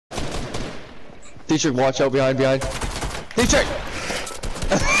Dietrich, watch out behind. Dietrich!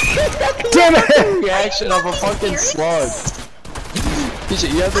 Damn it! Reaction of a fucking slug.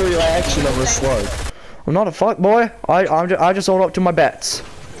 Dietrich, you have the reaction of a slug. I'm not a fuck boy. I just own up to my bets.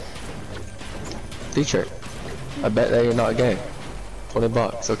 Dietrich, I bet that you're not gay.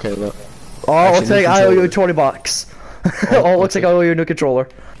 $20. Okay, look. Oh, Actually, looks like I owe you $20. Oh, looks like I owe you a new controller.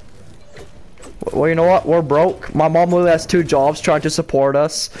 Well, you know what? We're broke. My mom literally has 2 jobs trying to support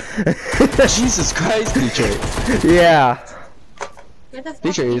us. Jesus Christ, Dietrich. Yeah.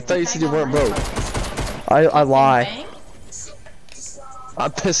 Dietrich, you thought you said you weren't broke. I lie.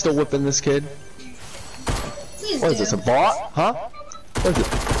 I'm pistol whipping this kid. What is this, a bot? Huh? What is it?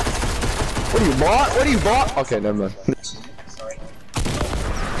 What are you, bot? What are you, bot? Okay, never mind.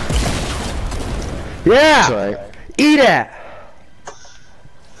 Yeah! Sorry. Eat it!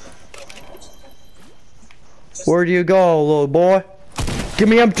 Where do you go, little boy? Give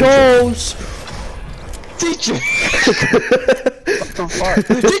me them toes! Teacher! What the fuck?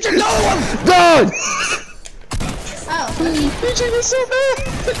 Teacher, another one! Done! Oh. Teacher, you're so bad!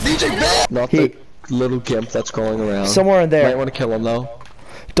 Teacher, bad! Not the little gimp that's crawling around. Somewhere in there. Might want to kill him though.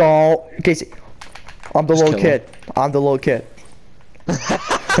 Don't. Casey. I'm the little kid. I'm the little kid.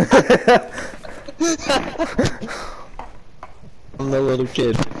 I'm the little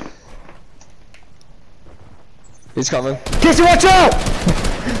kid. He's coming. Casey, watch out!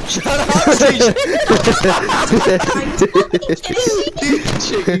 Shut up, TJ!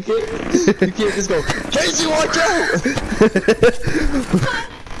 You can't just go, Casey, watch out!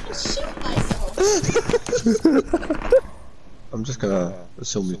 I'm just gonna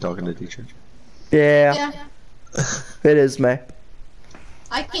assume you're talking to teacher. Yeah. It is me.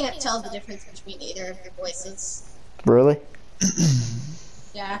 I can't tell the difference between either of your voices. Really?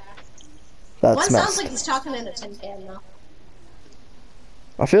 Yeah. That's One messed. sounds like he's talking in a tin can, though.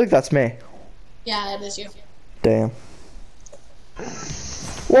 I feel like that's me. Yeah, it is you. Damn.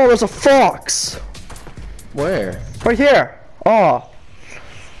 Whoa, there's a fox! Where? Right here! Oh.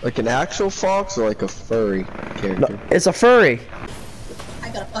 Like an actual fox or like a furry character? No, it's a furry. I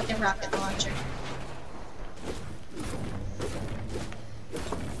got a fucking rocket launcher.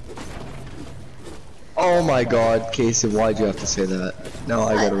 Oh my god, Casey, why'd you have to say that? Now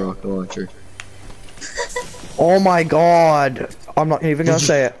I got a rocket launcher. Oh my god. I'm not even gonna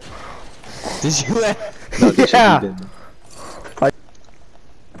say it. Did you? No, Yeah.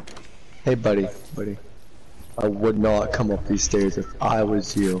 Hey buddy. I would not come up these stairs if I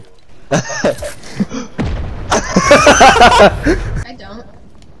was you. I don't.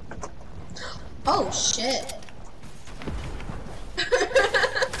 Oh shit.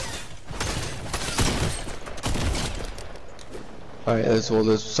 Alright,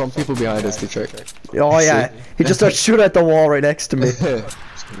 there's some people behind us to check. Oh yeah. He just starts shooting at the wall right next to me.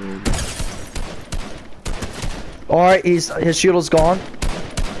 Alright, his shield's gone.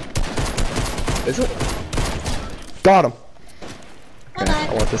 Is it? Got him. Okay,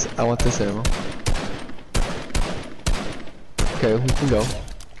 I want this ammo. Okay, who can go?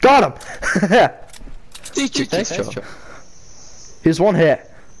 Got him! Teacher, thanks, Joe. He's one hit.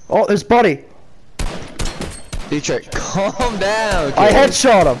 Oh, his buddy. Teacher, calm down. I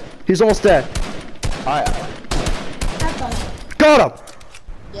headshot him. He's almost dead. Alright. Got him!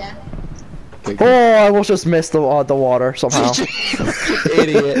 Yeah. Okay, Oh, I almost just missed the water somehow.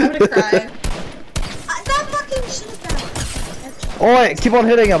 Idiot. I'm gonna cry. That fucking shit down. Oh wait, keep on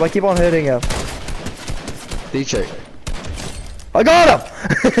hitting him. I keep on hitting him. Teacher. I got him!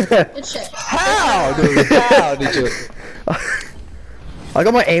 Good shit. How, dude? How did you? I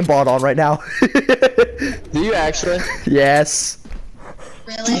got my aimbot on right now. Do you actually? Yes.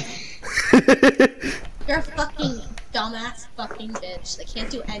 Really? You're a fucking dumbass fucking bitch that can't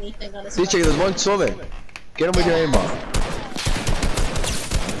do anything on his phone. Teacher, there's one swimming. Get him with your aimbot.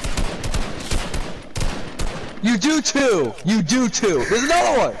 You do too! You do too! There's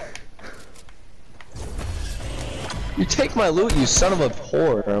another one! You take my loot, you son of a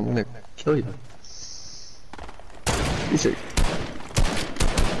whore, or I'm gonna kill you. Teacher.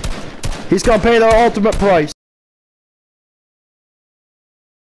 He's gonna pay the ultimate price.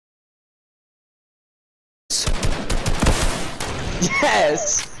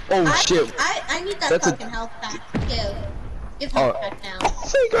 Yes! Oh shit. I need that That's fucking health back. Give health back now.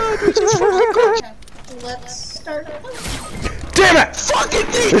 Oh my god, we just fucking got. Let's start. Damn it! Fucking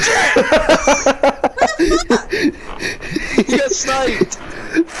teacher! He got sniped!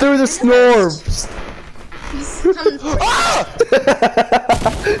 Through the snorbs! He's coming for you. Ah!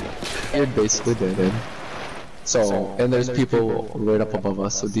 You're basically dead. So, and there's people right up above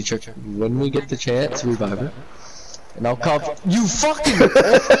us, so Dietrich, when we get the chance, revive it. And I'll cover you fucking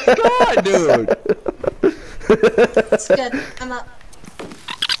oh my god, dude! It's good. I'm up.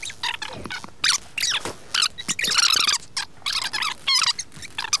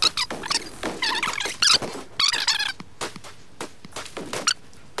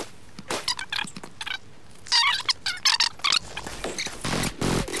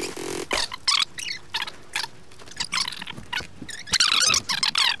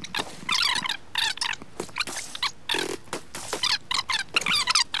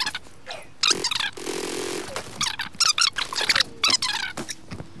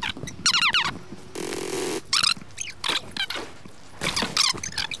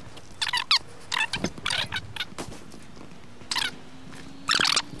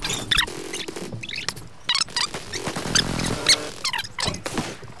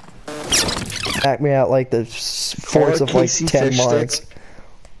 Back me out like the force of like 10 lines.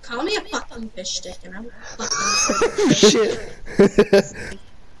 Call me a fucking fish stick and I'm fucking Shit.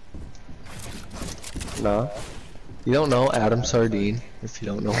 No. You don't know Adam Sardine if you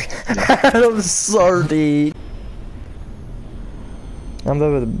don't know. Adam Sardine. I'm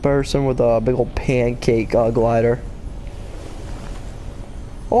the person with a big old pancake glider.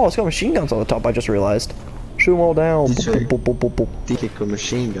 Oh, it's got machine guns on the top, I just realized. Shoot them all down. Kick with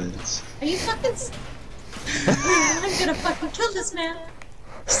machine guns. Are you fucking I'm gonna fucking kill this man.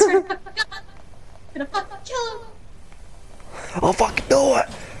 I swear to fucking God. I'm gonna fucking kill him. I'll fucking do it.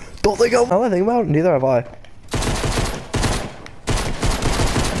 Don't think I'm. Now that I think about it, neither have I.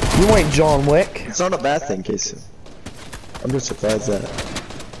 You ain't John Wick. It's not a bad thing, Casey. I'm just surprised that.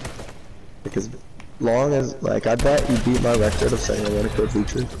 Because long as, like, I bet you beat my record of saying I want to kill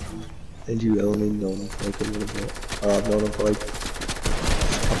feature. And you only known him for like a little bit. I've known him for like a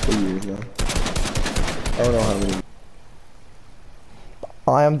couple of years now. I don't know how many.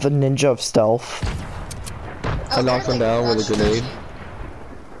 I am the ninja of stealth. I knocked him down with a grenade.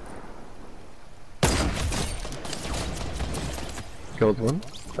 Killed one.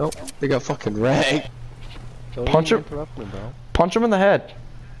 Oh, they got fucking ragged. Punch him. Punch him in the head.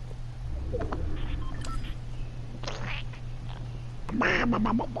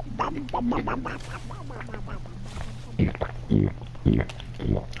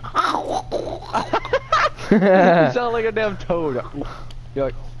 You sound like a damn toad. You're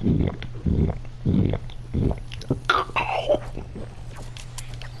like, you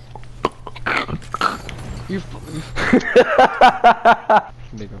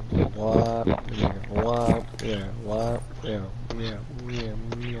nigga, what? Nigga, what? Yeah, what? Yeah, yeah, yeah,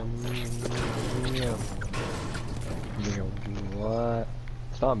 yeah, yeah. Nigga, what?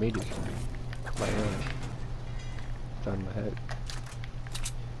 It's not me, dude. It's my hand. It's on my head.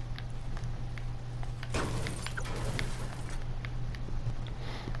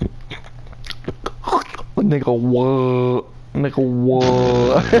 Nigga, what? Nigga,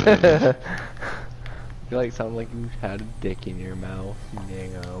 what? You like sound like you had a dick in your mouth.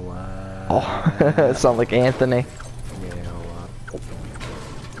 Nigga, what? Oh, sound like Anthony. Nigga, what?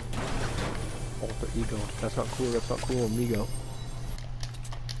 Alter ego. That's not cool. That's not cool, amigo.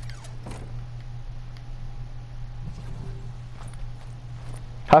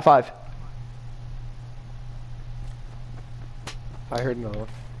 High five. I heard no.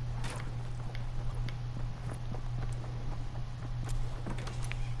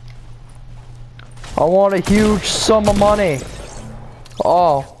 I want a huge sum of money.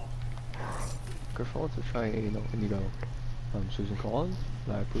 Oh. Girl wants to try anal, and you go, Susan Collins,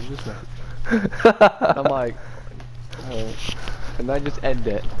 and I approve this message. I'm like, oh. And I just end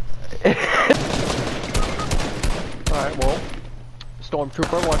it. Alright, well,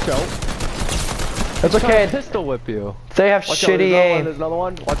 Stormtrooper, watch out. It's okay. Pistol whip you. They have Watch shitty out, aim. There's another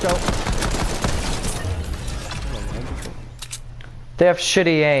one. Watch out. They have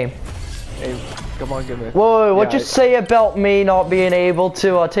shitty aim. Hey, come on, give me. Whoa, what'd you say about me not being able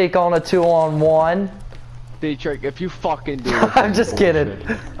to take on a 2-on-1? D-Trick, if you fucking do I'm just kidding.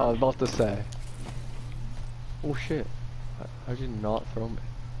 I was about to say. Oh shit. How'd you not throw me?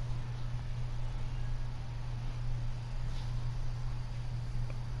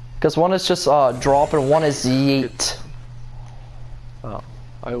 Because one is just drop and one is yeet. Oh,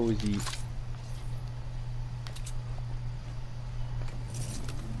 I always eat.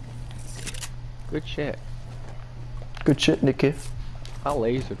 Good shit. Good shit, Nicky. I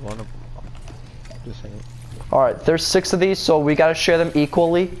lasered one of them. Just saying. Alright, there's 6 of these, so we gotta share them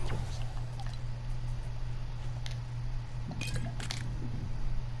equally.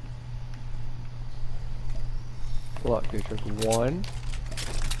 Look, dude, 1,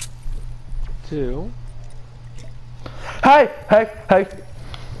 2. Hey! Hey! Hey!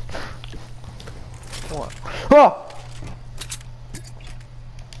 What? Oh!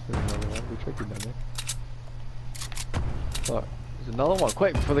 be tricky, doesn't it? Look, there's another one.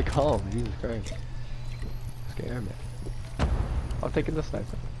 Quick, before they come. Jesus Christ. Scare me. I'm taking the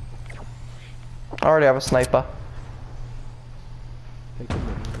sniper. I already have a sniper. Take the mini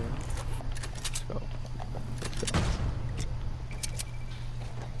gun. Let's go. Let's go.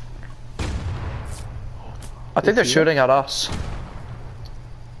 I think they're see shooting at us.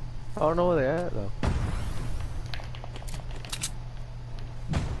 I don't know where they're at though.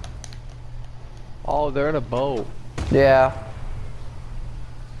 Oh, they're in a boat. Yeah.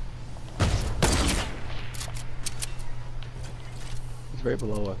 It's right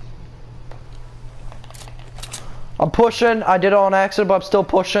below us. I'm pushing. I did it on accident, but I'm still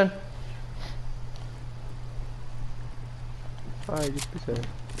pushing. Alright, just be safe.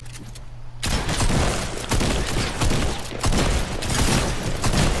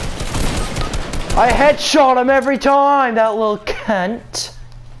 I headshot him every time, that little cunt.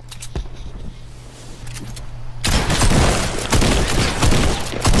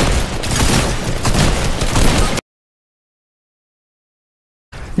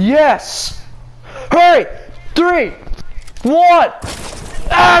 Yes! Hurry! 3, 1!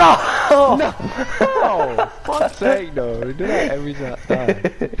 Ah, no! No! Fuck's sake, no. We do that every time.